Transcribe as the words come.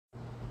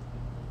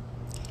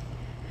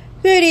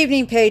Good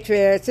evening,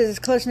 Patriots. This is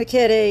Klishna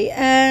Kitty,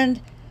 and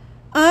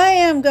I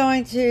am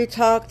going to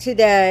talk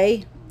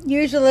today.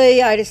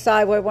 Usually I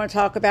decide what I want to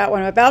talk about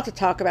when I'm about to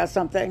talk about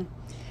something.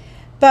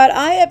 But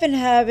I have been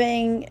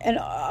having an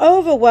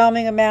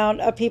overwhelming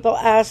amount of people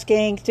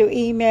asking through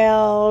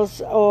emails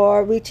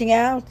or reaching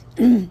out.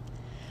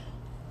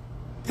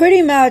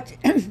 Pretty much,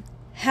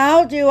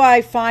 how do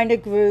I find a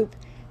group?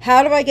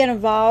 How do I get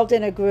involved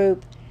in a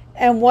group?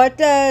 And what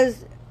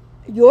does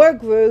your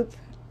group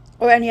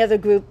or any other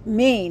group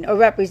mean or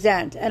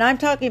represent? And I'm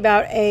talking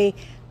about a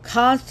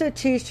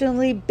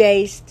constitutionally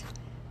based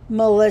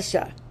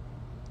militia.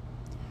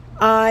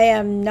 I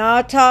am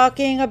not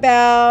talking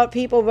about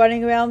people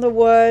running around the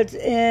woods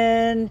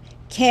in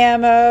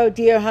camo,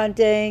 deer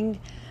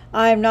hunting.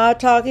 I'm not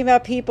talking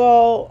about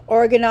people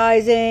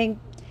organizing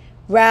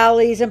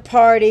rallies and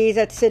parties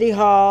at City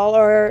Hall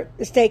or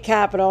the state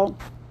capitol.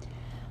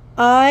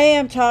 I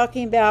am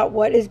talking about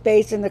what is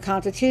based in the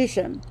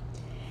Constitution.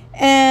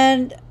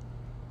 And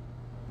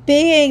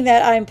being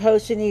that I'm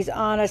posting these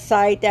on a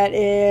site that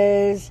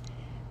is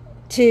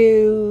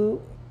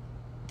to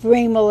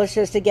bring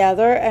militias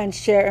together and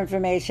share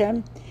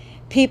information,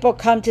 people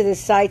come to the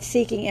site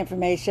seeking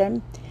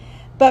information,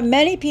 but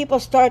many people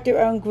start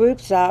their own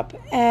groups up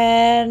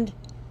and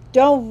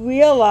don't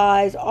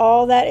realize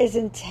all that is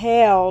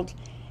entailed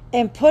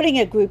in putting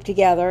a group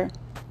together,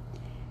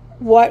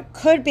 what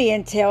could be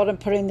entailed in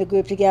putting the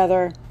group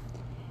together,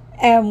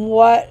 and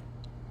what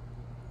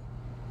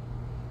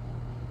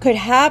could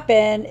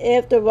happen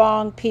if the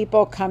wrong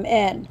people come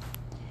in.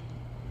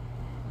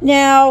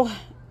 Now,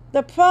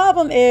 the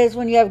problem is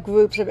when you have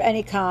groups of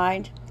any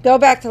kind, go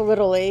back to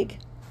Little League,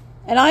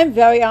 and I'm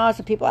very honest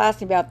when people ask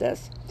me about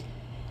this.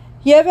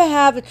 You ever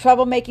have the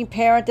troublemaking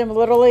parent in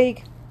Little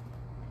League?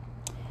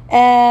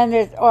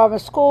 Or on a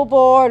school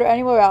board or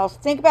anywhere else?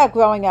 Think about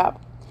growing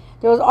up.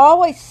 There was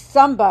always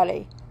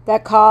somebody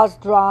that caused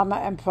drama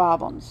and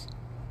problems.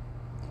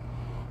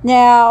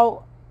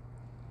 Now,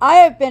 I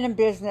have been in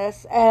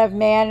business and have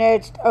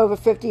managed over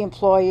 50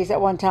 employees at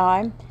one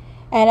time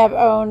and have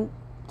owned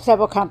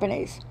several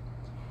companies.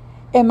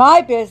 In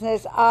my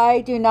business,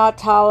 I do not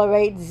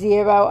tolerate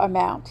zero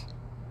amount.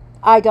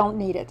 I don't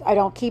need it. I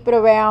don't keep it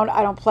around.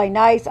 I don't play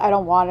nice. I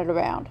don't want it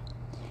around.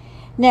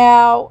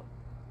 Now,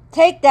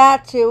 take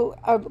that to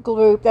a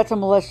group that's a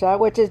militia,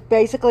 which is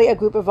basically a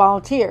group of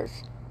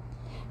volunteers.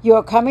 You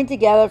are coming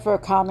together for a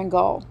common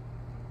goal.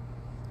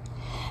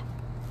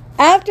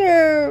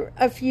 After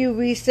a few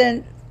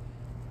recent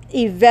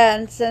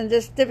events and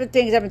just different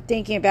things I've been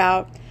thinking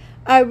about,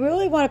 I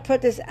really want to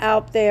put this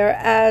out there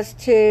as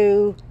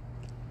to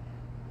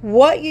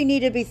what you need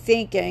to be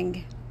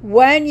thinking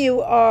when you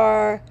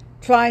are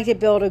trying to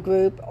build a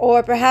group,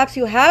 or perhaps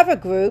you have a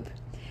group,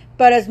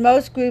 but as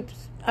most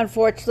groups,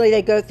 unfortunately,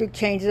 they go through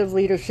changes of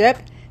leadership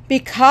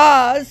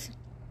because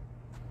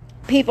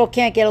people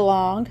can't get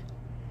along.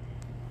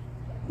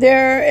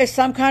 There is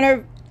some kind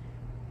of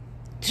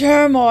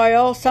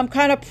turmoil, some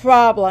kind of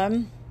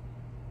problem,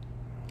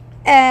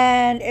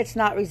 and it's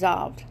not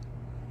resolved.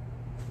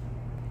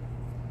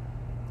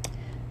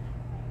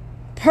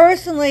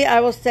 Personally, I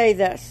will say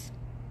this.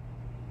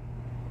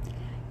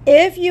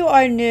 If you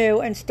are new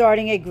and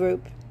starting a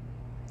group,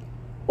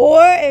 or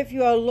if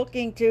you are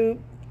looking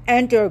to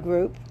enter a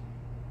group,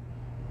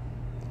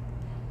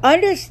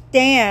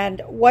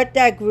 understand what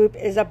that group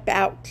is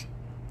about.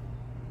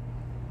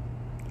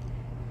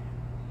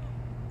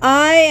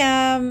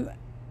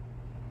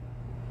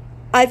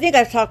 I think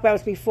I've talked about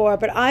this before,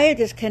 but I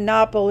just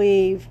cannot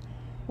believe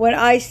when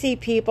I see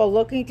people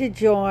looking to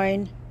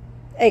join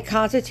a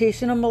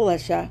constitutional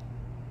militia,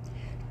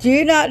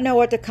 do not know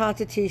what the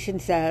Constitution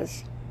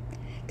says,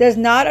 does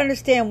not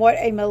understand what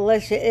a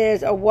militia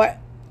is or what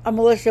a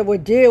militia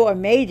would do or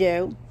may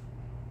do,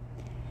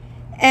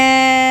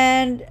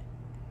 and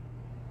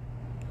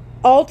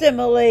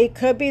ultimately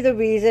could be the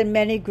reason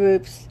many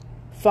groups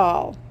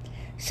fall.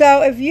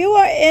 So if you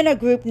are in a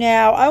group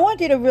now, I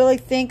want you to really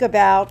think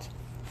about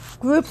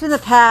groups in the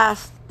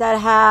past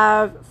that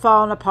have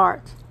fallen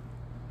apart.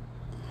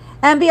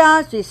 And be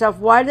honest with yourself,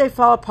 why did they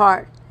fall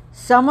apart?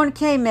 Someone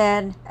came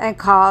in and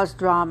caused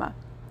drama.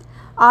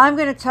 I'm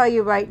going to tell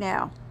you right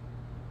now,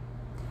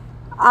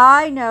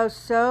 I know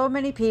so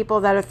many people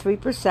that are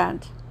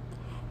 3%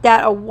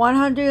 that are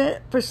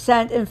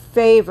 100% in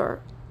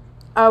favor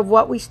of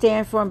what we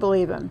stand for and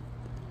believe in.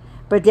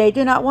 But they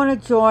do not want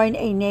to join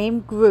a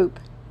named group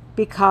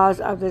because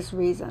of this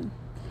reason.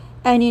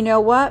 And you know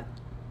what?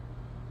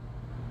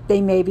 They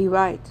may be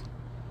right.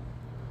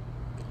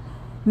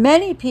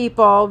 Many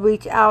people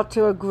reach out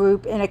to a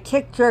group in a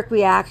kick-jerk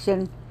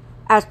reaction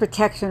as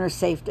protection or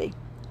safety.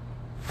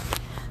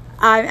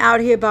 I'm out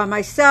here by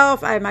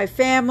myself. I have my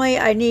family.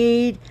 I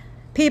need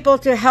people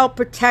to help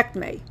protect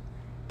me.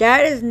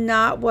 That is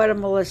not what a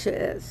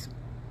militia is.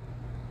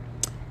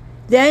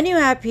 Then you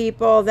have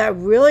people that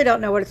really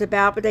don't know what it's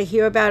about, but they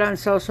hear about it on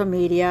social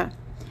media.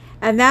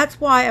 And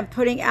that's why I'm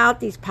putting out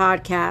these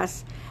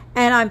podcasts,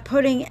 and I'm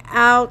putting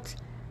out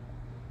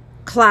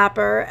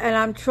Clapper, and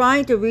I'm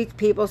trying to reach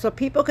people so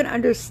people can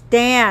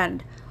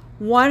understand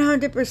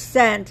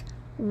 100%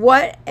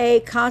 what a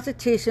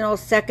constitutional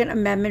Second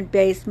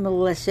Amendment-based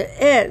militia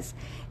is.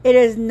 It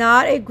is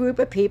not a group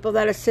of people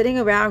that are sitting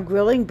around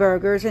grilling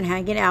burgers and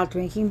hanging out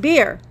drinking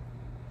beer.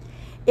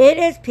 It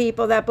is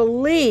people that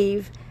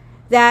believe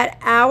that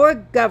our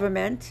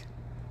government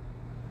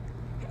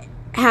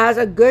has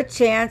a good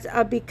chance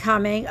of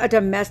becoming a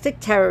domestic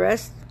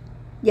terrorist.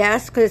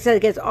 Yes, because it says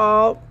against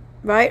all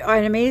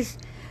enemies.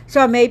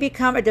 So it may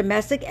become a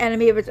domestic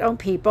enemy of its own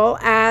people,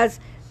 as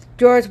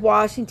George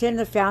Washington and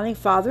the Founding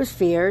Fathers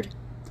feared,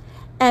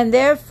 and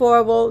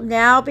therefore will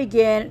now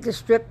begin to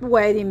strip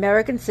away the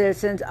American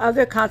citizens of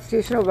their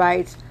constitutional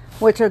rights,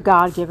 which are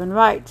God-given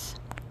rights.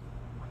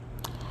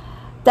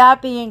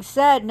 That being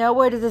said,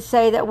 nowhere does it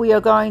say that we are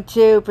going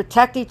to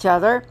protect each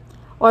other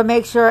or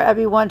make sure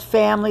everyone's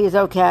family is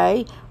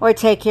okay or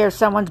take care of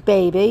someone's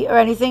baby or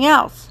anything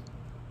else.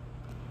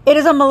 It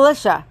is a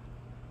militia.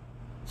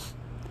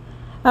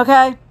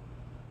 Okay?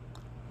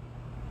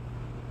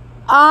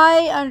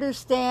 I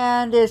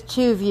understand there's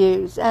two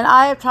views, and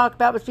I have talked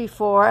about this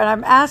before, and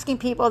I'm asking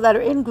people that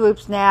are in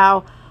groups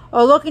now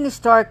or looking to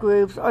start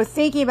groups or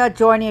thinking about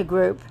joining a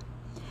group.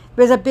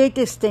 There's a big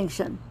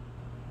distinction.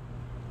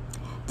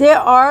 There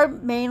are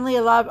mainly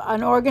a lot of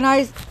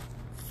unorganized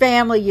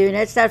family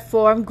units that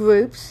form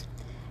groups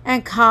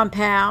and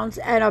compounds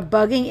and are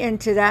bugging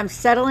into them,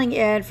 settling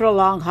in for the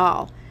long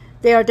haul.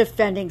 They are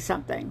defending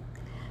something.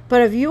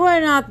 But if you are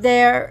not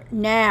there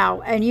now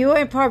and you are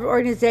in part of an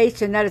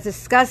organization that is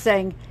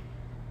discussing,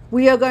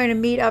 we are going to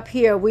meet up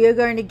here, we are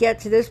going to get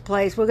to this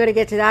place, we're going to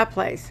get to that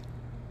place.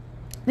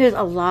 There's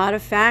a lot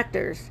of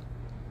factors.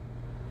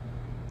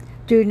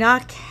 Do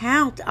not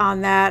count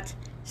on that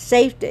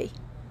safety.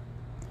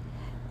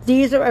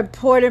 These are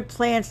important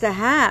plans to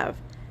have.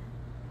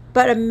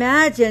 But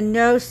imagine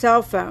no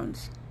cell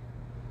phones,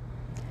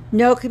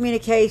 no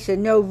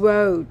communication, no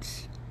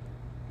roads,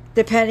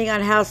 depending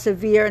on how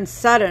severe and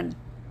sudden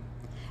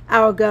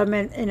our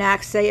government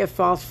enacts, say, a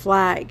false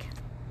flag.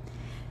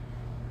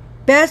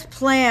 Best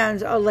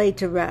plans are laid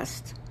to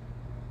rest.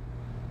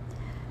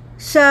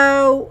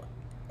 So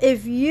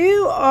if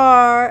you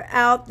are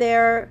out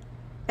there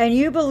and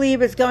you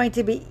believe it's going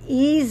to be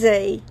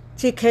easy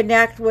to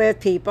connect with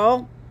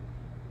people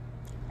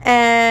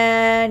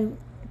and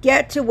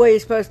get to where you're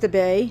supposed to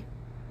be,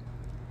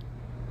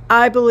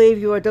 I believe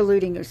you are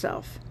deluding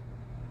yourself.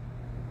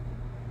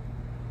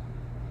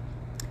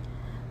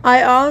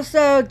 I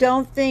also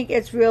don't think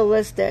it's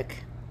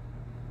realistic,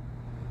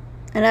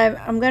 and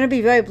I'm going to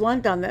be very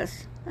blunt on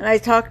this, and I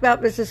talked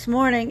about this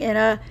morning in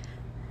a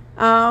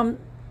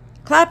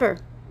Clapper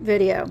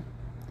video.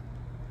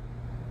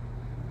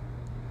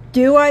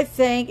 Do I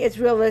think it's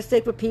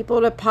realistic for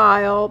people to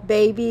pile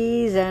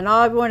babies and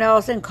everyone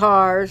else in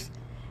cars,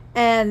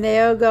 and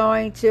they're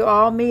going to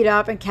all meet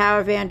up and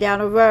caravan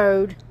down a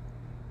road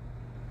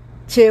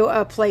to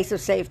a place of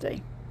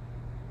safety?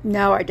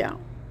 No, I don't.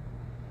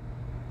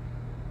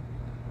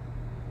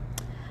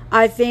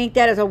 I think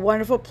that is a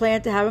wonderful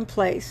plan to have in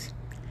place,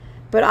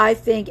 but I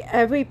think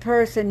every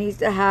person needs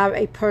to have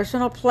a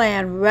personal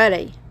plan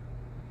ready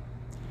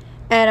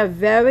and a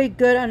very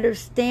good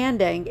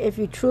understanding, if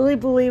you truly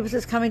believe this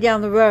is coming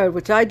down the road,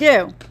 which I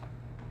do,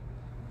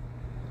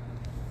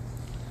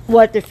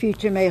 what the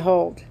future may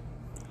hold.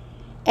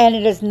 And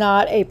it is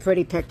not a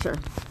pretty picture.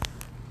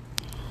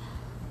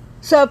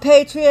 So,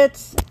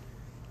 Patriots,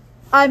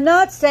 I'm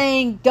not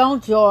saying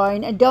don't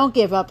join and don't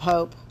give up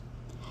hope,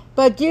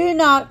 but do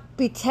not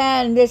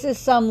pretend this is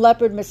some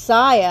leopard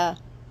messiah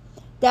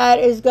that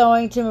is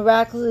going to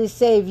miraculously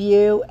save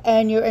you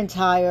and your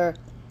entire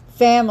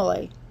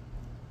family,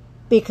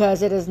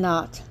 because it is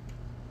not.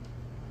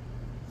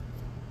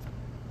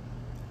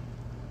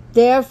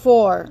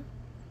 Therefore,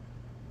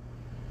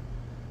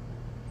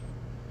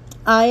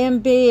 I am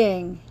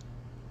being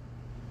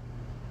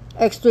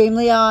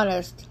extremely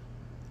honest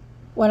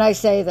when I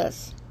say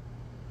this.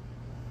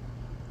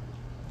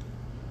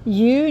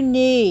 You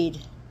need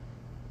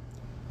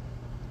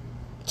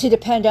to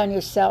depend on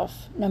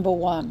yourself, number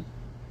one.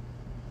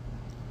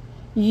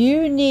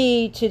 You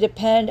need to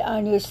depend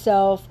on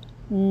yourself,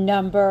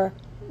 number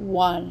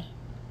one.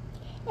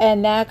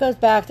 And that goes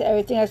back to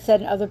everything I've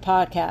said in other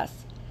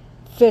podcasts.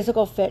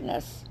 Physical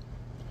fitness.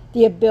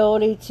 The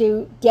ability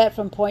to get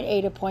from point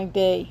A to point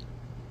B.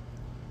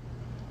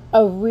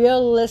 A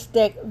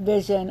realistic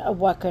vision of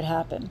what could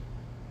happen.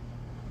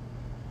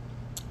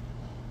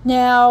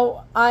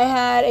 Now, I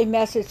had a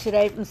message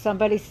today from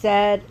somebody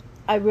said,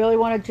 I really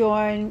want to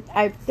join.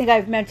 I think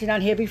I've mentioned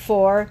on here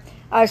before,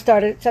 I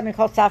started something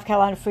called South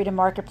Carolina Freedom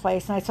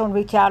Marketplace, and I had someone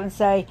reach out and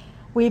say,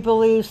 we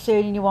believe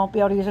soon you won't be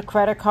able to use a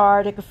credit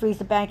card, it could freeze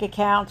the bank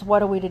accounts,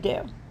 what are we to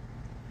do?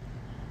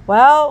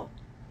 Well,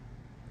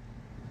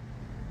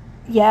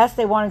 yes,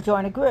 they want to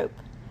join a group,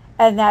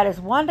 and that is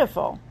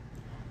wonderful,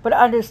 but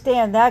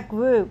understand that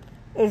group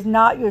is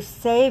not your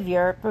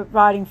savior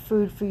providing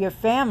food for your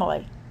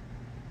family.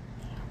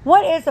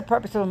 What is the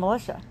purpose of a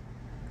militia?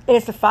 It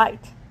is to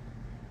fight.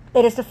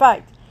 It is to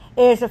fight.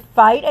 It is to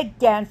fight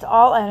against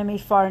all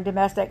enemies, foreign and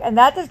domestic. And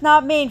that does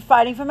not mean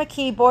fighting from a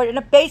keyboard in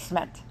a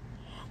basement.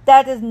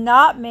 That does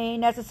not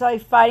mean necessarily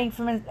fighting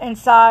from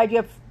inside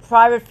your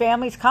private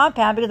family's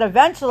compound, because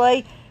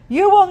eventually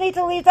you will need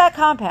to leave that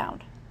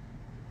compound.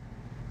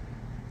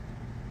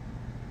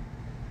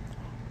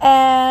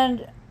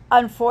 And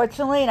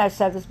unfortunately, and I've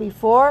said this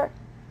before,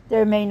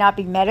 there may not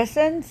be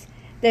medicines,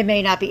 there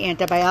may not be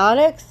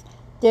antibiotics,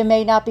 there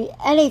may not be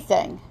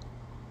anything.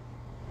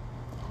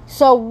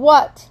 So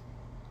what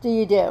do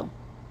you do?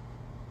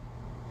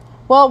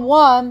 Well,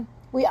 one,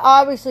 we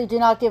obviously do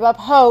not give up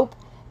hope,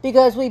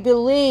 because we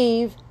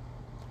believe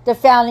the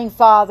founding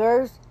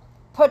fathers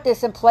put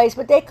this in place,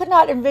 but they could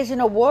not envision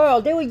a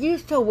world. They were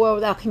used to a world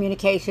without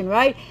communication,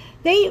 right?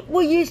 They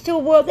were used to a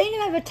world. They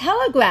didn't have a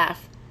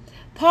telegraph.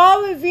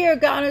 Paul Revere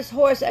got on his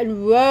horse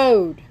and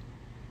rode.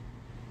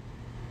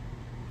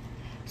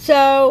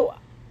 So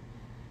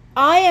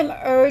I am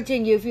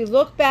urging you, if you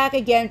look back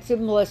again to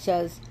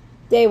militias,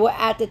 they were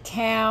at the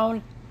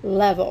town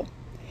level.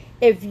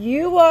 If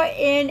you are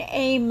in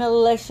a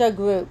militia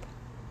group,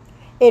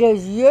 it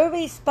is your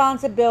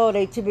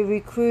responsibility to be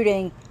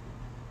recruiting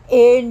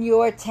in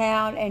your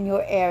town and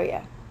your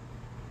area.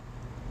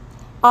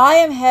 I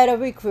am head of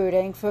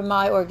recruiting for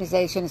my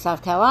organization in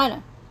South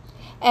Carolina.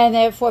 And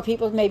therefore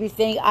people maybe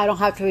think I don't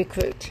have to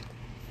recruit.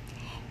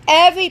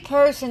 Every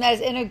person that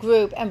is in a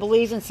group and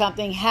believes in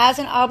something has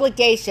an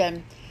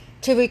obligation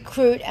to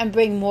recruit and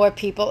bring more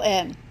people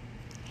in.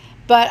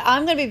 But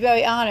I'm going to be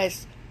very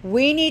honest.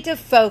 We need to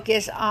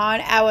focus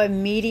on our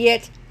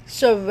immediate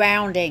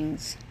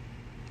surroundings.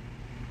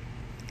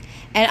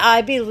 And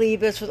I believe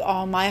this with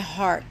all my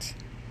heart,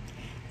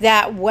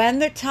 that when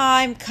the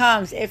time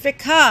comes, if it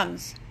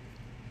comes,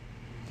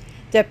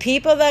 the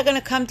people that are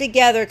going to come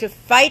together to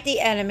fight the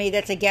enemy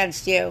that's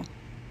against you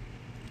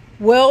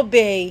will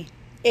be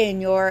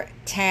in your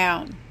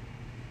town.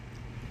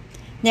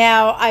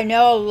 Now, I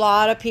know a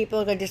lot of people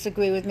are going to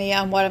disagree with me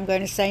on what I'm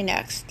going to say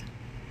next.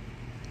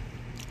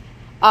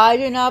 I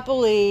do not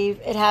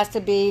believe it has to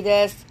be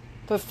this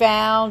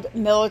profound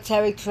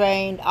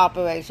military-trained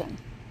operation,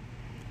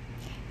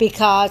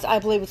 because I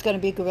believe it's going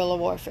to be guerrilla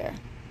warfare.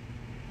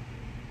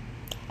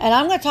 And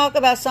I'm going to talk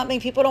about something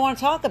people don't want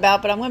to talk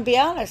about, but I'm going to be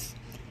honest.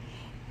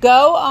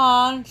 Go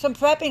on some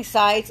prepping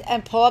sites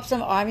and pull up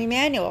some Army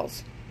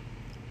manuals.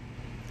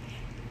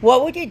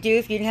 What would you do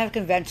if you didn't have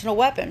conventional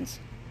weapons?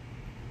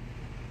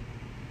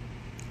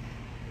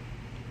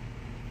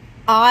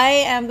 I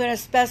am going to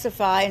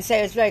specify and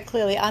say this very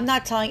clearly. I'm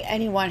not telling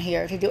anyone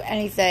here to do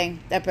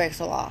anything that breaks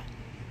the law.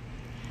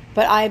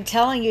 But I am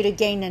telling you to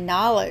gain the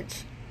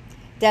knowledge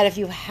that if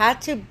you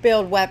had to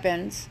build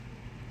weapons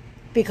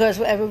because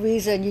for whatever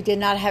reason you did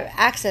not have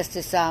access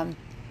to some,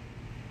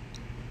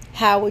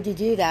 how would you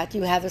do that? Do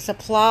you have the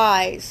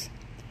supplies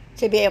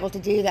to be able to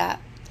do that?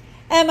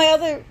 And my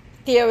other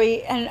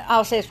theory, and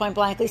I'll say this point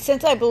blankly,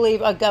 since I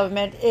believe our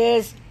government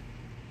is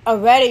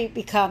already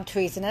become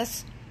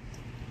treasonous,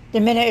 the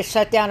minute it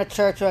shut down a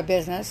church or a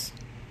business,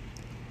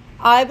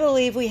 I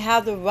believe we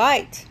have the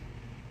right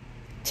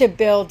to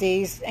build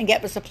these and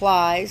get the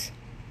supplies,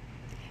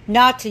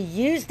 not to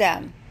use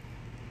them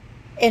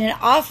in an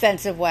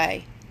offensive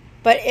way,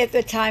 but if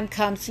the time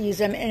comes to use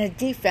them in a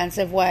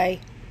defensive way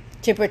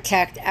to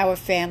protect our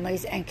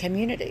families and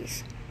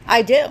communities.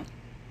 I do.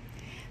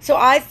 So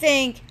I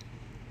think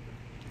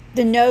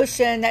the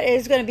notion that it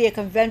is going to be a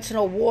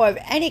conventional war of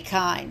any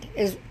kind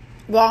is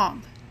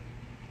wrong.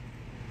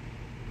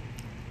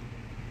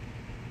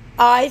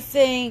 I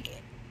think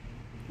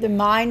the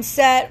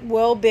mindset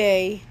will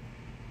be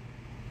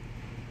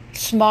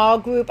small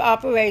group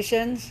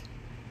operations,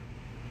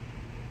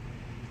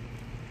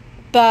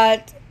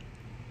 but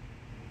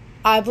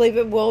I believe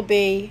it will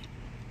be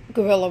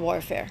guerrilla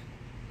warfare.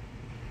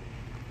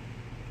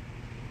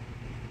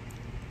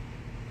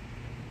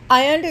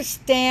 I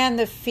understand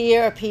the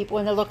fear of people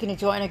when they're looking to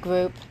join a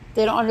group.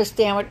 They don't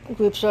understand what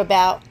groups are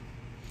about.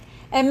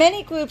 And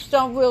many groups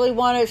don't really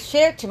want to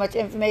share too much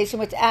information,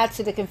 which adds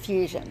to the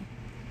confusion.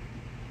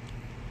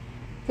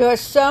 There are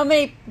so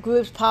many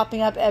groups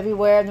popping up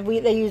everywhere, and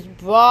they use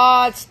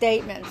broad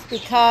statements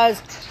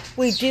because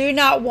we do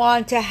not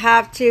want to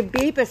have to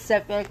be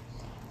specific,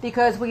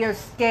 because we are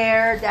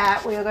scared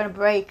that we are going to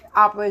break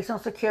operational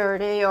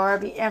security or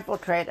be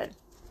infiltrated.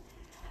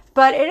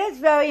 But it is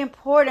very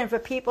important for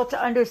people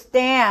to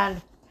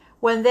understand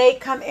when they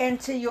come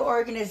into your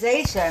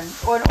organization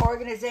or an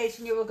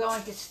organization you were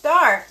going to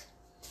start,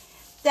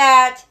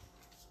 that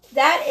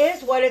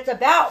is what it's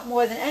about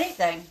more than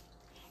anything.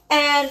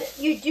 And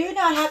you do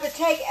not have to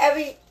take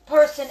every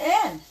person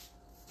in.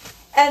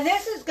 And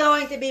this is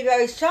going to be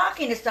very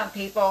shocking to some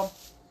people,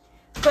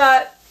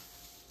 but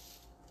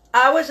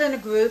I was in a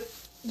group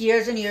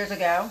years and years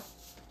ago,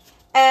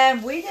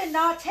 and we did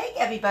not take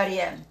everybody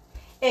in.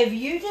 If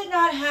you did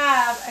not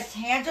have a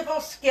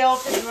tangible skill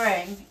to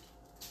bring,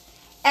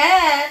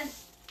 and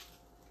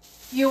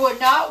you were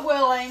not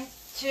willing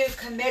to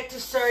commit to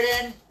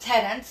certain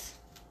tenets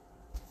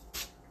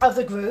of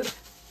the group,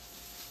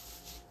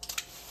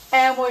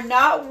 and were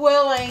not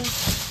willing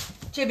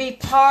to be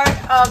part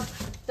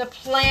of the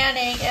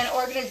planning and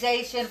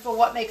organization for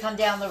what may come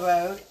down the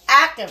road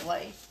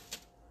actively,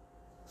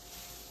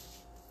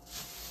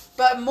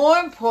 But more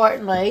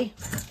importantly,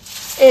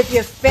 if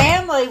your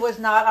family was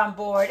not on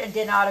board and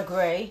did not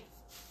agree,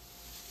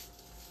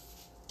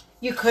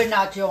 you could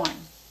not join.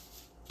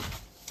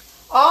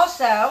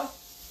 Also,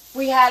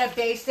 we had a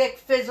basic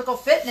physical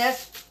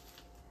fitness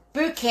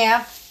boot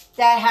camp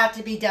that had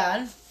to be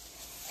done.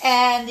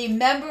 And the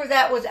member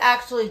that was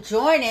actually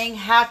joining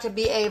had to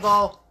be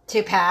able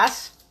to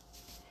pass.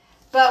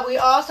 But we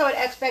also had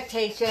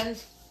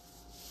expectations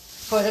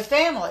for the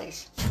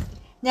families.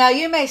 Now,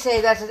 you may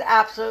say this is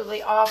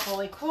absolutely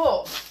awfully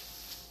cruel.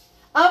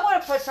 I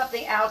want to put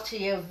something out to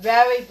you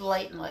very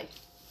blatantly.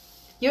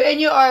 You're in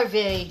your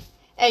RV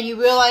and you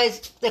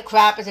realize the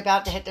crap is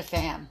about to hit the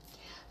fan.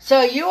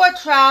 So you are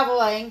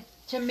traveling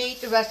to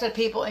meet the rest of the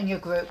people in your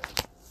group.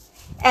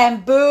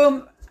 And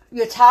boom,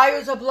 your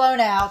tires are blown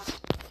out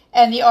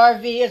and the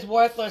RV is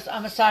worthless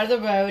on the side of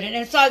the road. And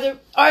inside the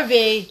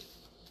RV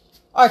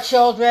are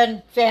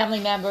children, family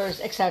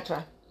members,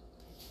 etc.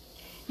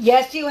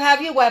 Yes, you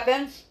have your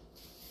weapons.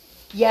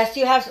 Yes,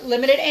 you have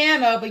limited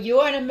ammo, but you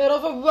are in the middle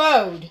of a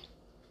road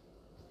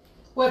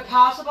with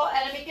possible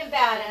enemy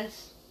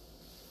combatants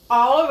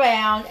all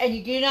around, and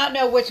you do not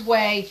know which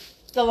way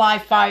the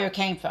live fire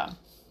came from.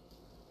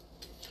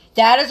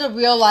 That is a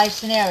real life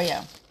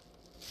scenario.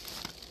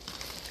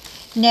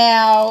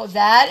 Now,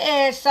 that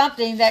is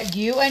something that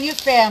you and your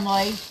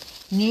family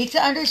need to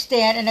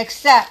understand and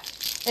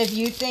accept if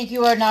you think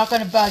you are not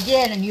going to bug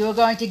in and you are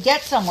going to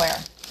get somewhere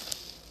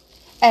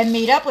and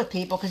meet up with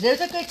people, because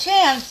there's a good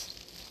chance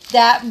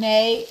that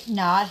may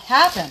not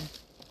happen.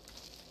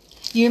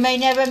 You may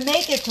never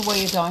make it to where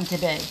you're going to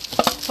be.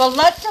 But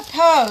let's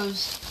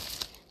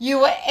suppose you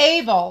were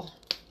able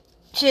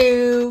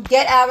to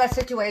get out of that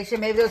situation.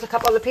 Maybe there was a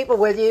couple other people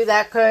with you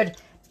that could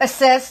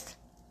assist.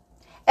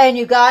 And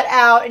you got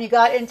out and you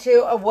got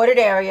into a wooded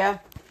area.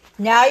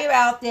 Now you're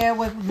out there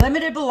with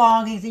limited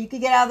belongings that you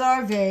could get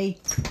out of the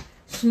RV.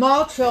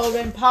 Small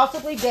children,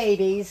 possibly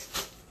babies.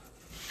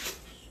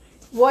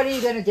 What are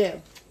you going to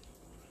do?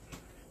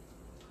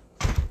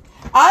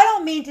 I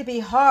don't mean to be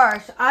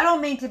harsh. I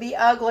don't mean to be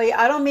ugly.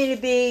 I don't mean to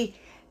be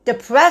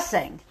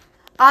depressing.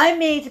 I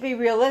mean to be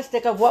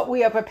realistic of what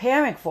we are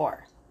preparing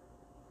for.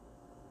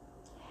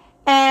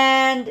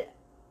 And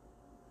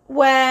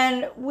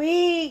when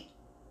we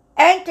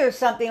enter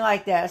something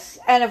like this,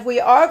 and if we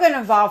are going to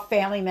involve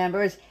family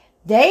members,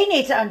 they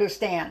need to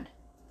understand.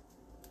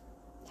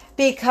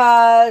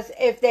 Because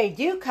if they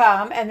do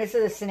come, and this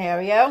is a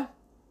scenario,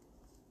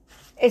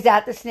 is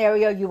that the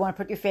scenario you want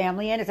to put your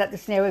family in? Is that the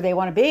scenario they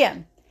want to be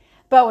in?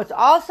 But what's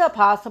also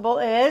possible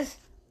is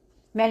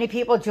many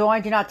people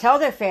join, do not tell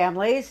their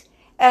families,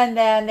 and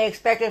then they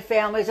expect their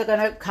families are going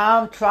to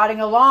come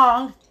trotting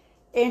along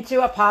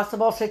into a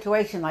possible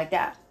situation like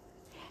that.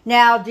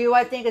 Now, do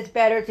I think it's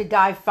better to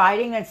die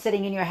fighting than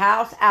sitting in your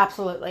house?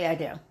 Absolutely, I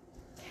do.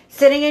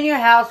 Sitting in your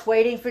house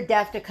waiting for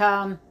death to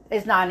come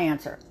is not an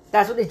answer.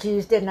 That's what the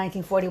Jews did in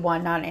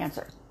 1941, not an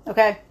answer.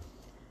 Okay?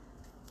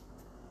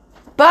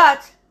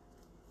 But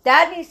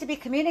that needs to be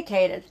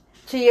communicated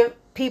to your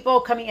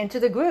people coming into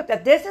the group,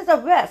 that this is a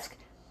risk.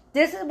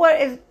 This is what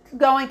is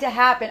going to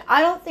happen. I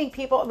don't think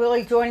people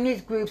really joining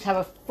these groups have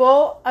a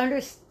full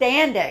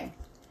understanding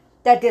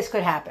that this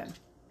could happen.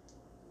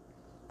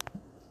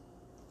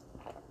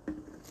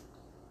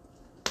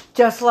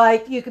 Just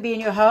like you could be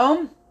in your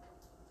home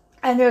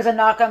and there's a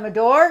knock on the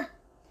door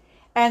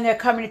and they're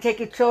coming to take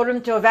your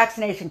children to a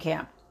vaccination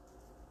camp.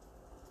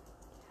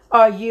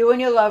 Are you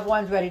and your loved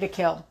ones ready to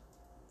kill?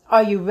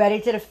 Are you ready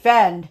to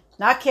defend,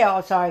 not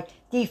kill, sorry,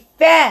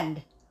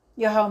 defend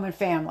your home and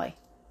family?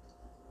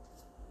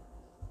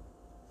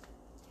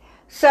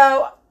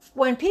 So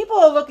when people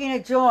are looking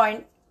to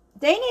join,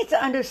 they need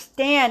to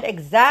understand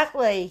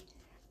exactly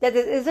that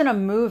this isn't a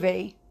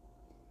movie.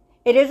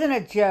 It isn't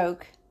a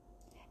joke.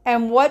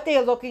 And what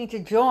they're looking to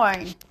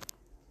join,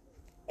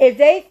 if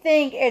they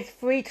think it's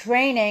free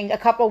training a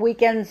couple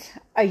weekends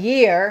a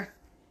year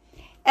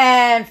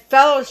and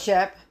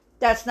fellowship,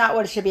 that's not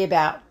what it should be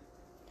about.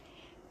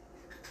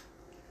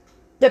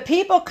 The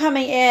people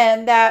coming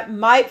in that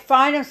might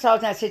find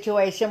themselves in that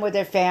situation with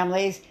their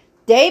families,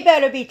 they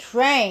better be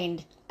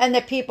trained, and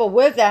the people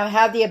with them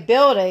have the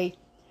ability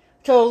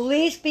to at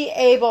least be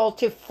able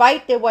to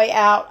fight their way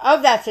out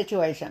of that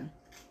situation.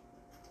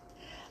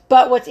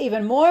 But what's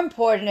even more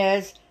important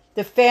is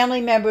the family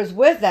members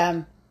with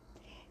them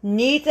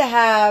need to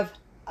have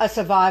a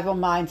survival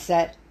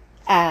mindset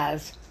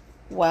as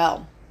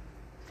well.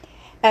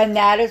 And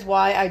that is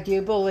why I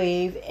do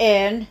believe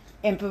in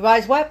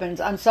improvised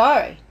weapons. I'm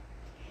sorry.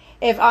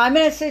 If I'm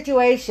in a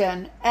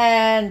situation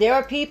and there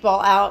are people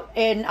out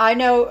in, I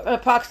know,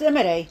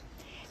 proximity,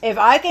 if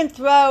I can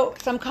throw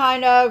some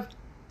kind of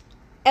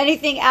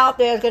anything out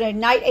there that's going to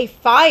ignite a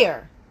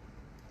fire,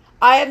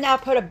 I have now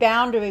put a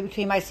boundary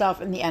between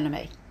myself and the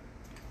enemy.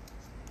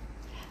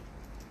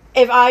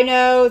 If I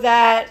know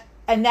that,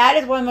 and that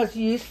is one of the most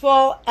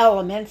useful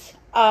elements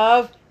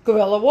of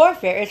guerrilla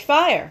warfare, is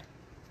fire.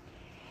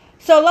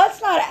 So let's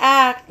not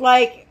act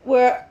like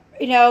we're,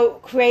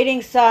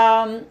 creating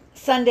some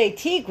Sunday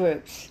tea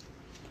groups.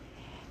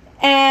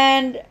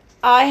 And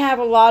I have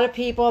a lot of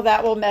people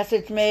that will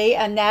message me,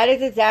 and that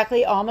is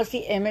exactly almost the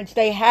image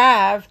they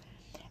have.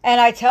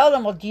 And I tell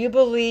them, well, do you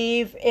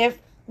believe if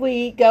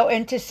we go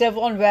into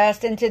civil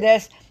unrest, into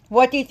this,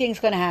 what do you think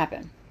is going to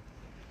happen?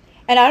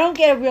 And I don't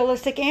get a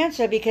realistic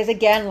answer because,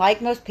 again,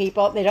 like most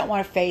people, they don't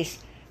want to face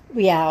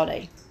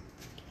reality.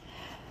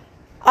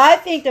 I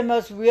think the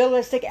most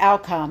realistic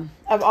outcome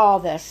of all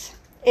this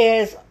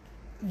is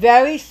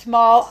very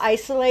small,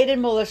 isolated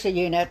militia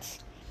units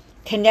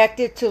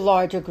connected to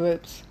larger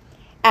groups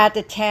at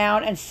the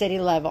town and city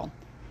level.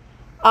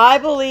 I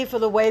believe for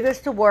the way this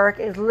to work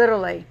is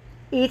literally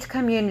each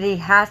community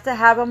has to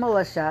have a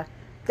militia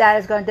that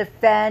is going to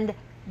defend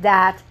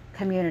that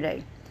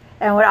community.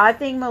 And what I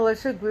think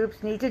militia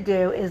groups need to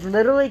do is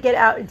literally get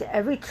out into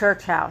every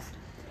church house,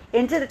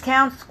 into the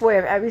town square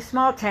of every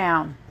small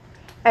town,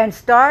 and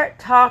start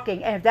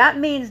talking. And if that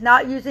means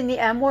not using the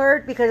M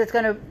word because it's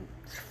going to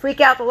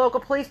freak out the local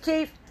police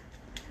chief,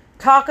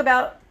 talk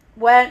about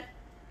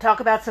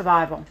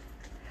survival.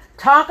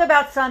 Talk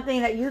about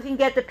something that you can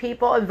get the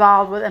people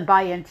involved with and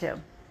buy into.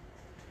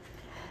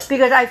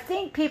 Because I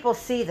think people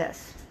see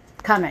this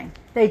coming.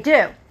 They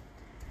do.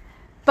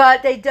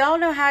 But they don't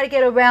know how to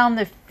get around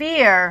the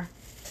fear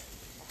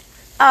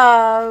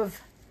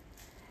of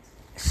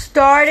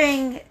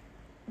starting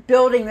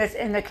building this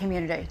in the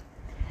community.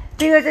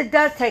 Because it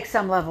does take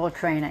some level of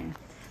training.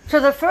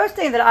 So the first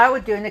thing that I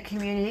would do in the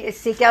community is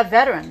seek out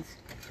veterans.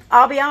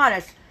 I'll be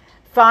honest.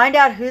 Find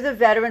out who the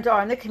veterans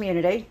are in the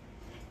community.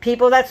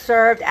 People that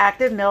served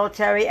active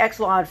military,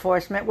 ex-law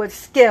enforcement with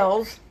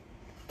skills,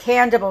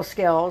 tangible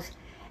skills,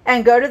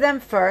 and go to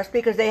them first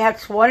because they have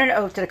sworn an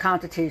oath to the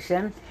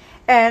Constitution,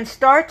 and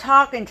start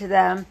talking to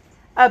them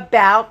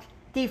about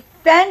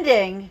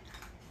defending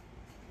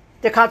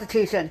the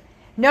Constitution.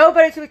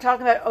 Nobody should be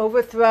talking about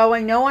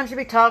overthrowing. No one should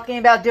be talking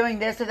about doing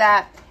this or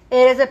that.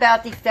 It is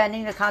about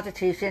defending the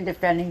Constitution,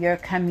 defending your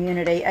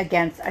community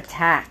against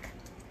attack.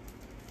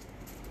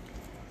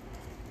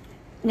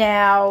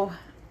 Now,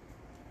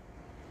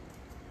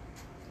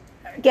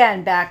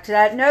 again, back to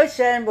that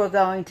notion, we're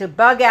going to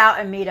bug out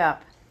and meet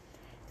up.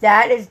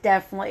 That is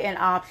definitely an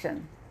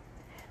option.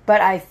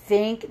 But I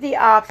think the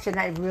option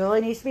that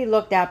really needs to be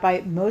looked at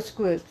by most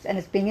groups, and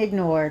it's being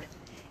ignored,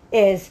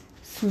 is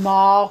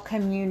small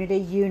community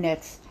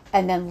units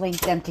and then link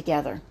them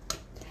together.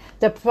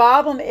 The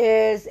problem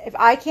is, if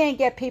I can't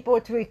get people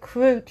to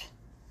recruit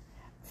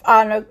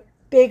on a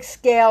big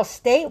scale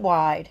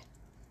statewide,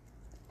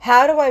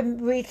 how do I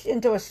reach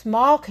into a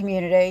small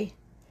community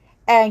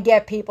and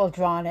get people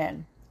drawn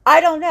in? I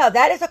don't know.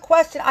 That is a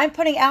question I'm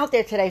putting out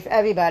there today for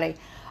everybody.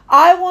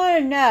 I want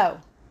to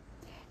know.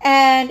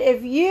 And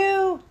if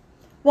you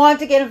want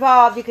to get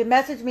involved, you can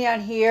message me on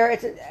here.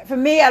 For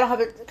me, I don't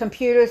have a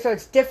computer, so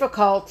it's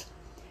difficult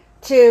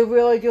to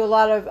really do a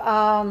lot of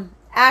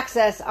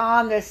access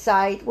on this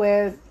site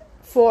with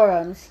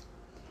forums.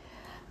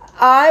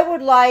 I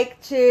would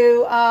like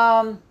to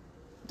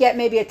get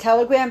maybe a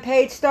Telegram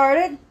page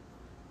started.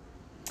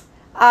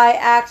 I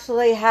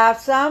actually have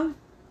some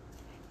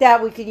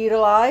that we could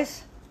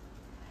utilize.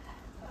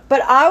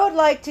 But I would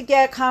like to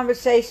get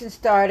conversations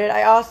started.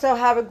 I also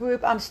have a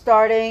group I'm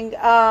starting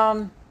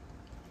that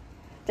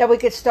we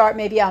could start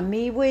maybe on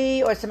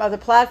MeWe or some other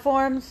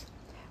platforms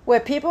where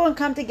people can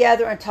come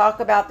together and talk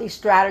about these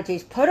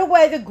strategies. Put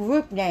away the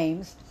group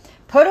names.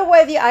 Put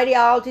away the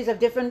ideologies of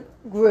different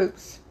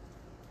groups.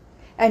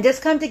 And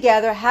just come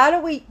together. How do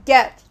we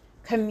get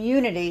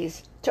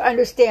communities to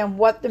understand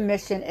what the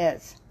mission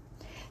is?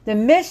 The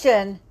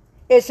mission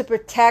is to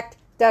protect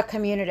the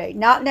community,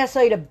 not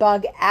necessarily to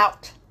bug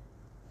out.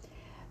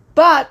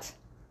 But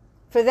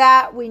for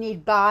that, we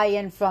need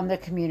buy-in from the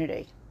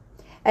community.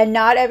 And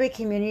not every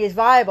community is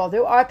viable.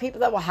 There are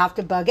people that will have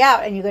to bug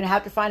out, and you're going to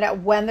have to find out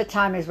when the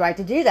time is right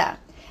to do that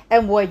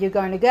and where you're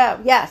going to go.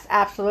 Yes,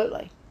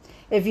 absolutely.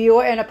 If you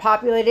are in a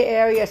populated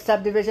area,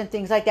 subdivision,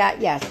 things like that,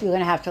 yes, you're going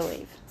to have to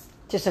leave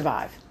to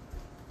survive.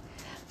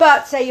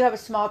 But say you have a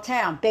small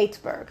town,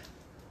 Batesburg,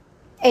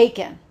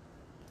 Aiken.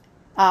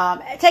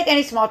 Take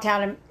any small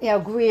town,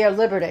 Greer,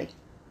 Liberty.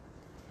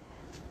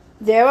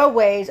 There are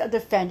ways of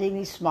defending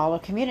these smaller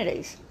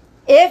communities.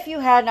 If you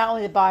had not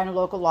only the buy-in of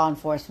local law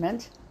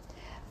enforcement,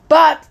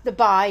 but the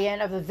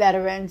buy-in of the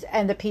veterans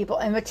and the people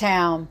in the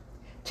town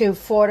to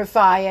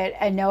fortify it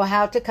and know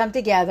how to come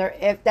together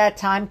if that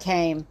time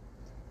came,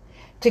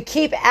 to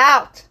keep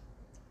out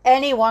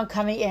anyone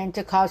coming in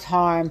to cause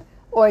harm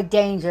or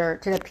danger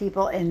to the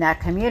people in that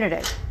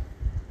community.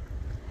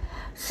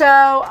 So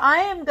I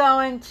am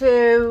going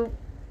to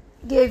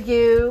give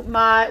you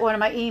one of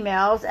my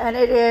emails, and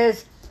it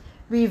is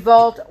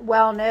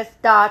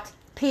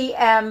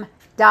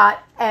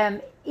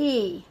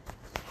revoltwellness.pm.me.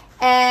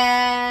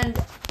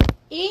 And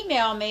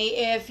email me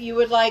if you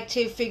would like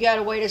to figure out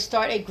a way to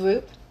start a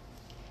group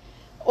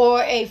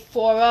or a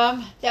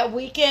forum that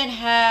we can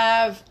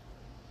have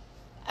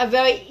a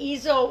very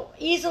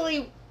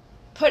easily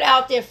put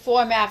out there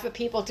format for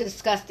people to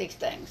discuss these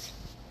things.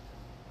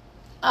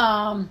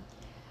 And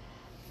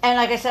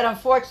like I said,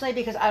 unfortunately,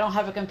 because I don't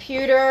have a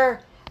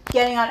computer,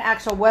 getting on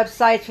actual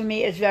websites for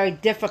me is very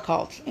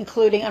difficult,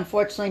 including,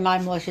 unfortunately,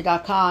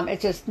 mymilitia.com.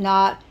 It's just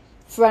not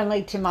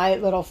friendly to my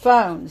little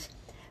phones.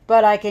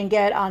 But I can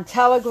get on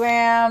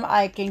Telegram,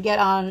 I can get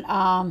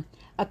on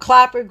a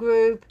Clapper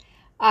group,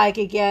 I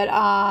could get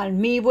on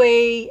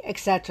MeWe,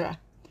 etc.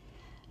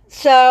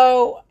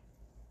 So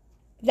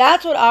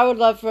that's what I would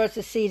love for us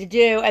to see to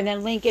do, and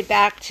then link it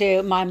back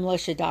to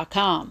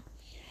mymilitia.com.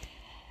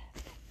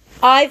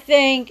 I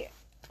think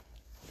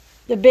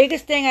the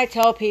biggest thing I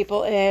tell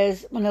people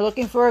is when they're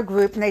looking for a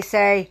group and they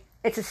say,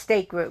 it's a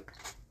state group.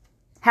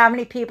 How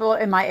many people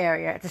in my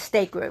area? It's a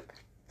state group.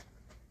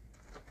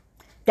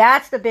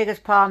 That's the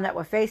biggest problem that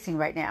we're facing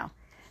right now.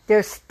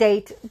 There's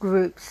state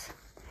groups.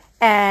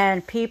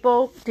 And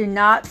people do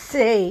not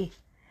see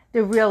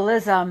the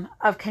realism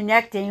of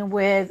connecting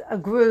with a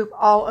group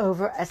all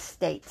over a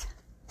state.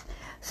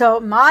 So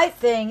my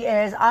thing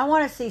is, I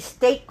want to see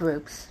state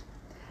groups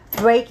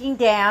breaking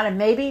down, and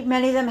maybe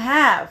many of them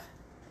have,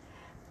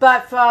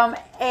 but from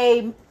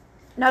a,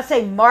 not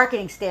say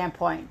marketing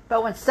standpoint,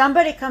 but when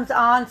somebody comes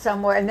on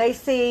somewhere and they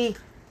see,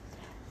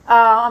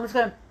 I'm just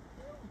going to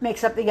make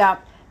something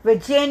up,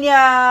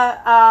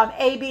 Virginia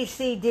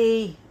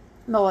ABCD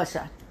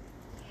militia.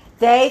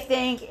 They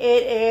think it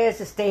is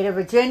the state of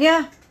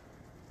Virginia.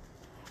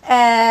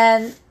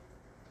 And,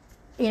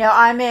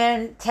 I'm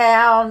in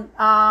town,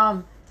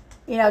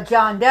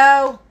 John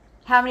Doe.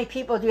 How many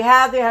people do you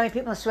have there? How many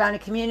people in the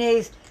surrounding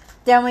communities?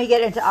 Then we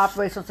get into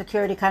operational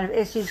security kind of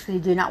issues because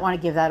you do not want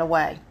to give that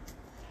away.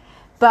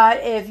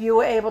 But if you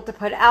were able to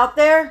put out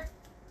there,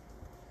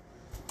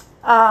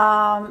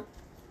 John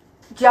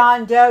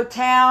Doe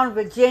Town,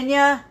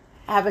 Virginia,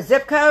 have a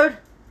zip code,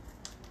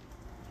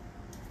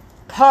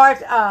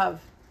 part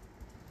of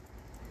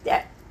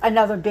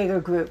another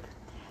bigger group,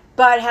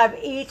 but have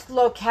each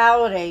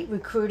locality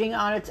recruiting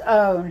on its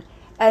own,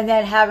 and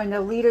then having the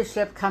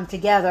leadership come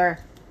together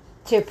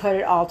to put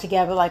it all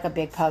together like a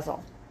big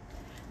puzzle.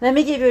 Let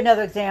me give you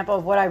another example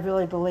of what I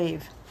really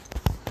believe.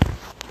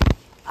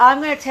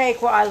 I'm going to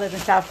take where I live in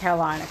South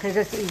Carolina because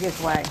it's the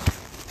easiest way.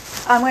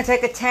 I'm going to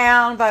take a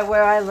town by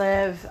where I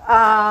live,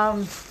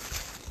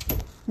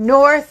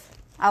 North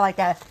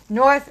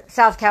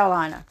South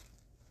Carolina.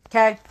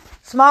 Okay?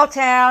 Small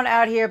town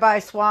out here by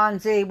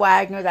Swansea,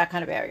 Wagner, that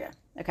kind of area.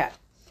 Okay.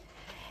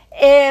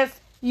 If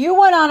you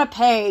went on a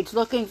page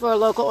looking for a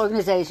local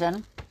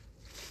organization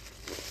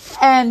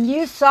and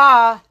you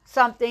saw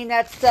something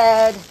that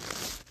said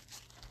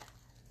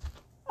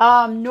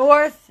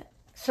North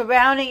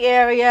surrounding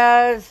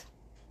areas,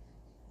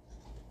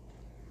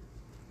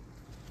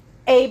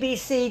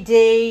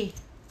 ABCD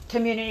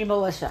community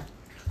militia,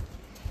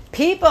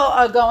 people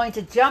are going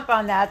to jump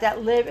on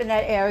that live in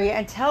that area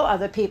and tell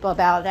other people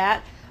about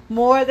that,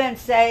 more than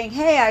saying,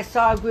 hey, I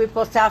saw a group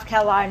called South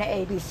Carolina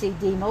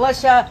ABCD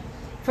Militia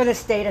for the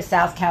state of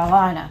South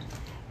Carolina.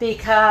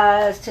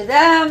 Because to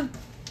them,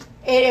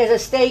 it is a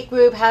state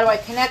group. How do I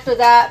connect with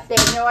that? They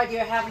have no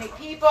idea how many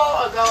people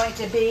are going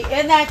to be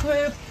in that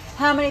group,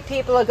 how many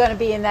people are going to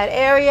be in that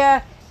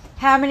area,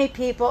 how many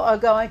people are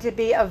going to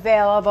be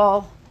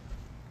available.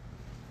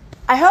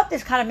 I hope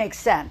this kind of makes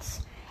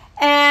sense.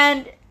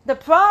 And the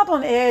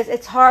problem is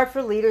it's hard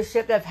for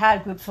leadership that have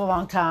had groups for a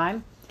long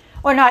time,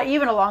 or not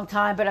even a long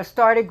time, but have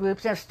started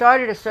groups and have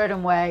started a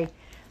certain way,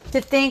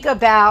 to think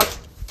about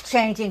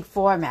changing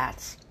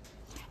formats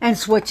and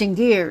switching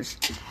gears.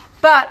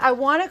 But I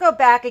want to go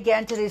back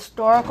again to the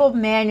historical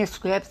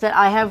manuscripts that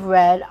I have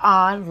read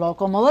on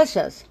local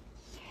militias.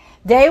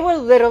 They were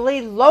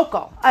literally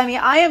local. I mean,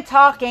 I am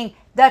talking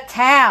the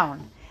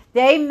town.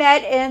 They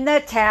met in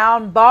the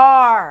town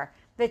bar,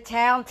 the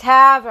town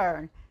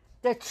tavern,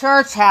 the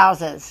church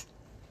houses.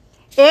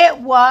 It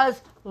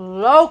was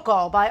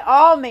local, by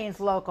all means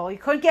local. You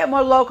couldn't get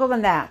more local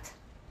than that.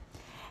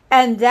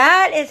 And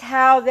that is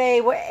how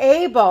they were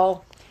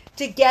able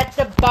to get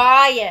the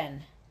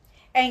buy-in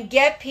and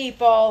get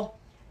people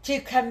to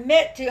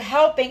commit to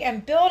helping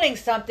and building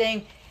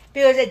something,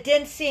 because it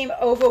didn't seem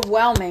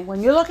overwhelming.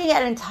 When you're looking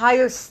at an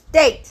entire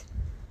state,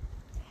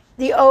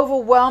 the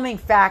overwhelming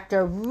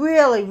factor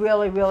really,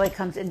 really, really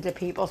comes into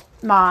people's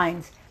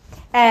minds,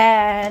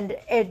 and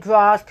it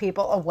draws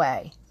people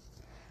away.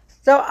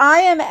 So I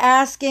am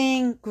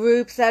asking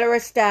groups that are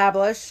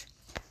established,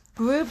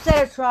 groups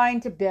that are trying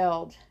to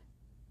build,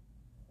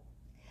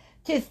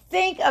 to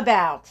think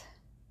about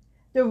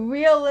the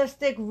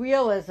realistic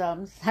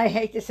realisms, I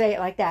hate to say it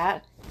like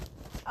that,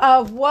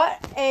 of what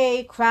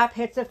a crap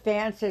hits a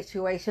fan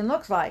situation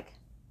looks like.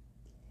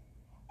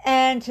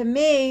 And to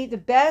me, the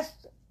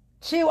best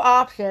two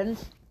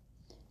options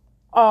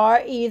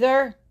are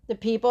either the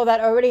people that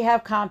already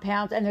have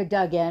compounds and they're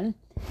dug in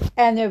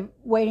and they're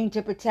waiting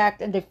to protect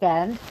and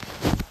defend,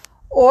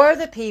 or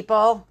the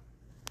people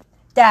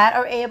that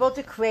are able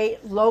to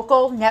create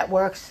local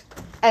networks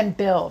and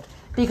build.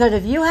 Because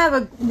if you have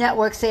a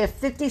network, say of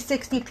 50,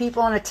 60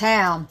 people in a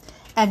town,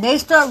 and they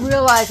start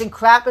realizing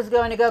crap is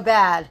going to go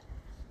bad,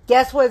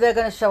 guess where they're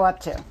going to show up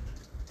to?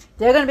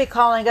 They're going to be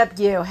calling up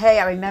you. Hey,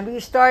 I remember you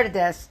started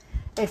this.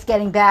 It's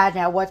getting bad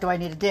now. What do I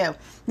need to do?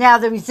 Now,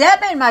 the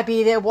resentment might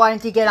be there wanting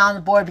to get on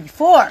the board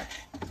before.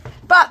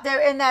 but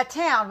they're in that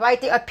town, right?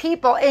 There are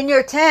people in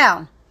your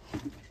town.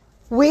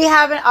 We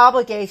have an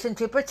obligation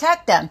to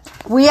protect them.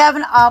 We have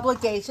an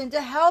obligation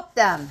to help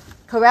them,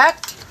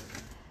 correct?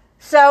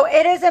 So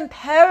it is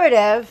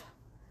imperative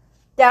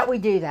that we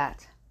do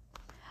that.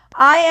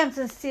 I am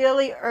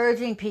sincerely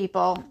urging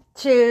people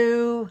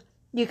to,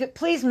 you could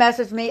please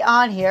message me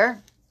on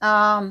here,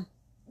 on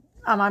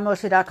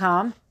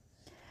mymelissa.com.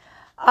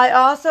 I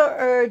also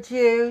urge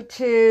you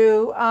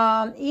to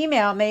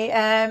email me,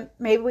 and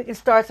maybe we can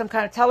start some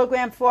kind of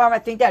Telegram forum. I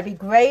think that'd be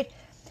great,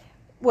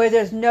 where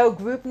there's no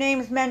group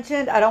names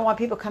mentioned. I don't want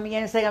people coming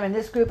in and saying, I'm in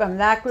this group, I'm in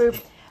that group,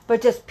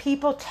 but just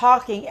people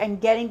talking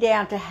and getting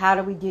down to how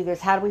do we do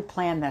this? How do we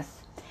plan this?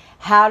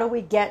 How do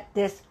we get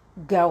this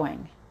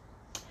going?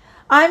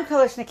 I'm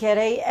Kalishna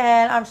Kitty,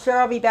 and I'm sure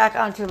I'll be back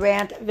on to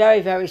rant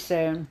very, very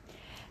soon.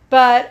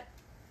 But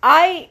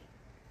I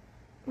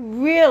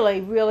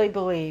really, really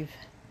believe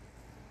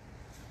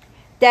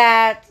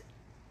that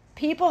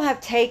people have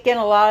taken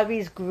a lot of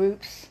these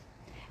groups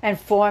and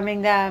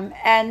forming them,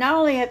 and not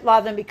only have a lot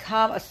of them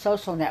become a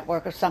social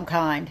network of some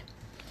kind,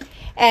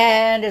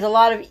 and there's a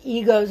lot of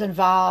egos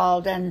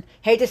involved, and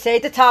hate to say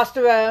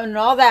testosterone and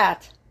all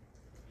that,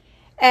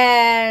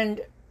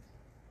 and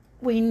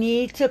we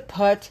need to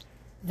put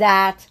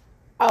that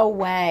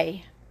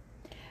away.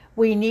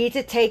 We need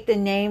to take the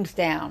names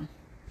down.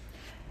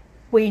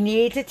 We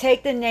need to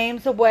take the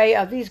names away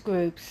of these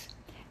groups,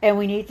 and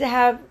we need to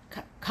have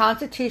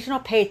constitutional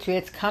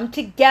patriots come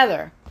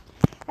together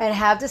and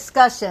have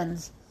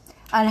discussions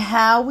on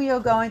how we are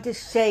going to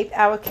shape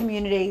our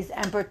communities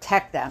and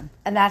protect them.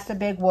 And that's the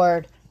big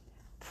word,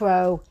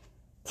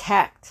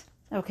 protect.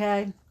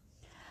 Okay?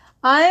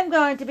 I am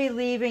going to be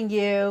leaving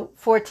you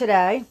for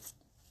today.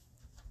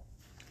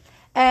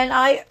 And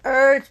I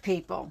urge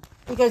people,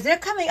 because they're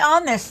coming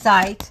on this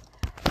site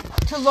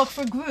to look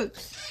for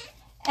groups.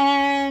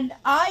 And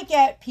I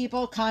get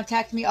people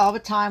contact me all the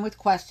time with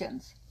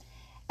questions.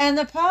 And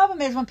the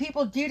problem is when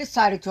people do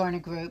decide to join a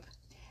group,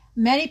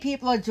 many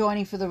people are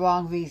joining for the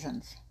wrong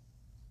reasons.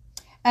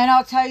 And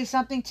I'll tell you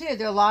something too.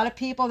 There are a lot of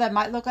people that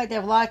might look like they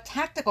have a lot of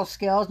tactical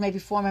skills, maybe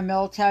former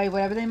military,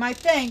 whatever they might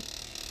think.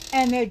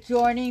 And they're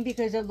joining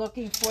because they're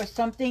looking for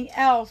something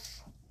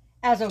else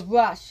as a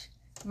rush,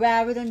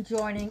 rather than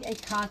joining a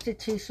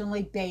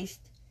constitutionally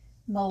based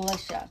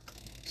militia.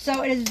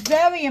 So it is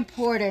very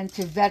important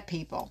to vet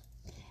people.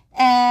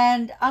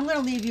 And I'm going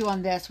to leave you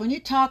on this. When you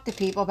talk to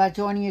people about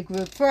joining a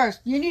group, first,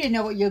 you need to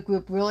know what your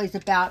group really is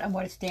about and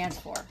what it stands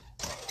for.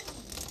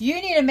 You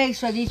need to make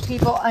sure these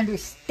people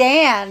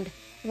understand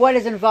what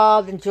is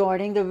involved in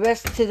joining, the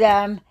risk to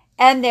them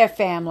and their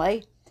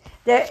family.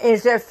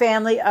 Is their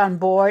family on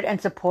board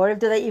and supportive?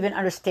 Do they even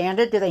understand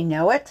it? Do they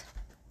know it?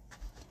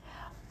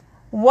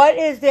 What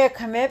is their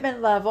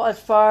commitment level as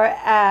far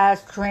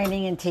as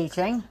training and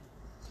teaching?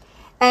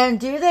 And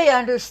do they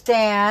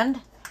understand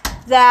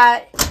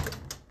that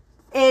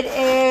it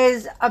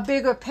is a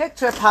bigger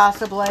picture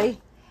possibly,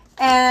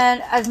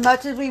 and as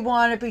much as we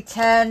want to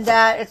pretend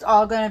that it's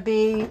all going to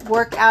be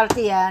worked out at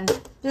the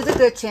end, there's a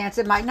good chance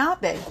it might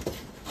not be.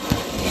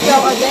 So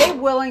are they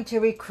willing to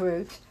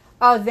recruit?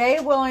 Are they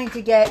willing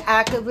to get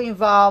actively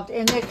involved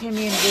in their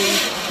community,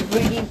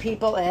 bringing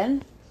people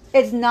in?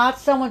 It's not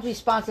someone's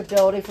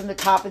responsibility from the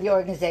top of the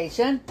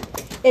organization.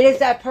 It is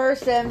that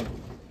person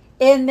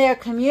in their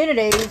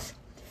community's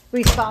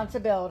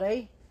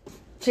responsibility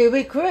to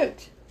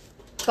recruit.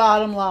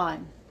 Bottom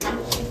line.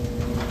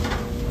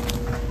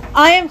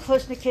 I am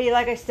Kalishna Kitty,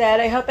 like I said.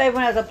 I hope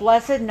everyone has a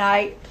blessed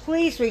night.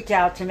 Please reach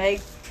out to me.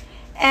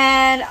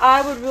 And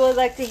I would really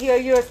like to hear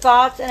your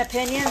thoughts and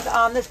opinions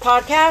on this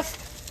podcast.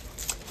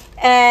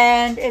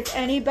 And if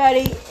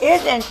anybody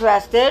is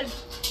interested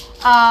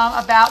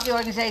about the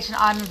organization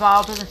I'm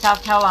involved with in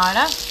South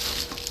Carolina,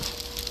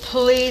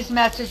 please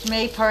message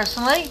me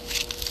personally.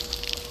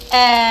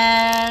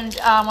 And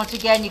once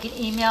again, you can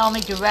email me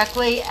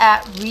directly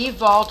at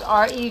Revolt,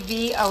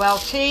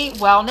 R-E-V-O-L-T,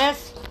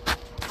 Wellness,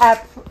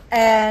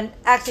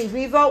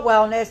 Revolt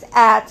Wellness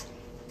at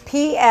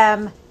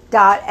pm.me.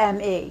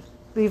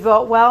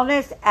 Revolt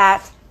Wellness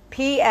at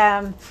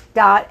pm.me.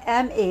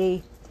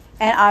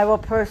 And I will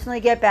personally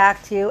get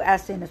back to you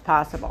as soon as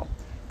possible.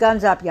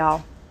 Guns up,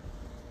 y'all.